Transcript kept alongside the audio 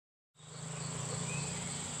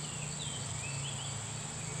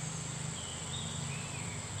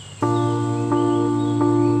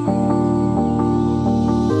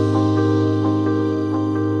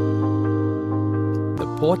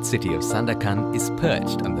port city of Sandakan is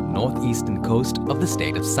perched on the northeastern coast of the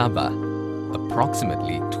state of Sabah,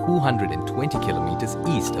 approximately 220 kilometers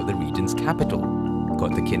east of the region's capital,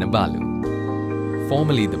 Kota Kinabalu,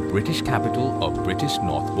 formerly the British capital of British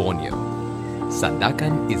North Borneo.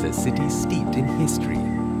 Sandakan is a city steeped in history,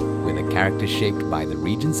 with a character shaped by the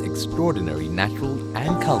region's extraordinary natural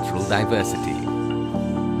and cultural diversity.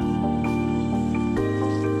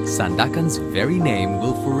 Sandakan's very name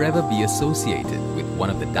will forever be associated with one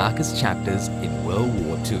of the darkest chapters in World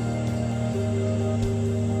War II.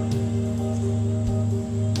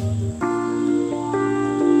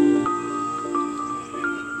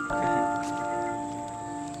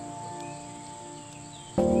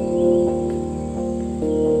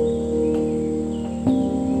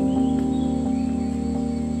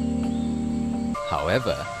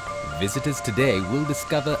 However, visitors today will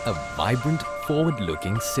discover a vibrant,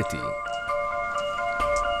 forward-looking city.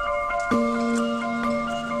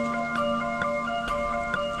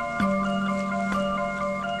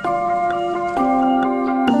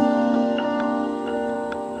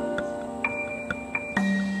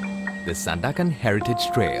 The Sandakan Heritage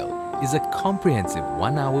Trail is a comprehensive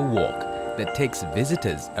one-hour walk that takes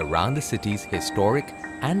visitors around the city's historic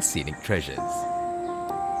and scenic treasures.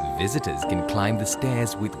 Visitors can climb the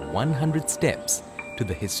stairs with 100 steps to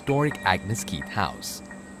the historic Agnes Keith House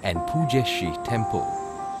and Pujeshi Temple,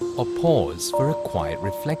 or pause for a quiet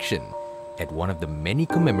reflection at one of the many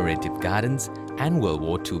commemorative gardens and World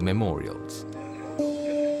War II memorials.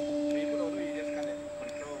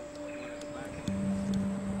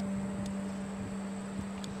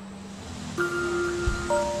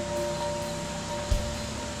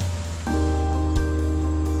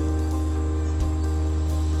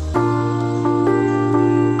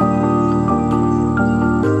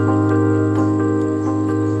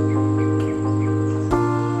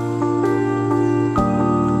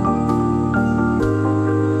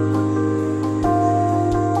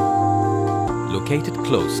 Located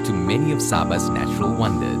close to many of Sabah's natural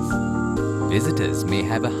wonders, visitors may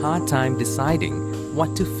have a hard time deciding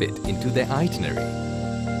what to fit into their itinerary.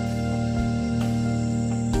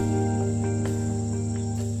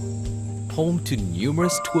 Home to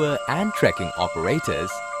numerous tour and trekking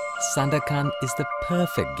operators, Sandakan is the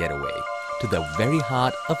perfect getaway to the very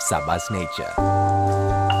heart of Sabah's nature.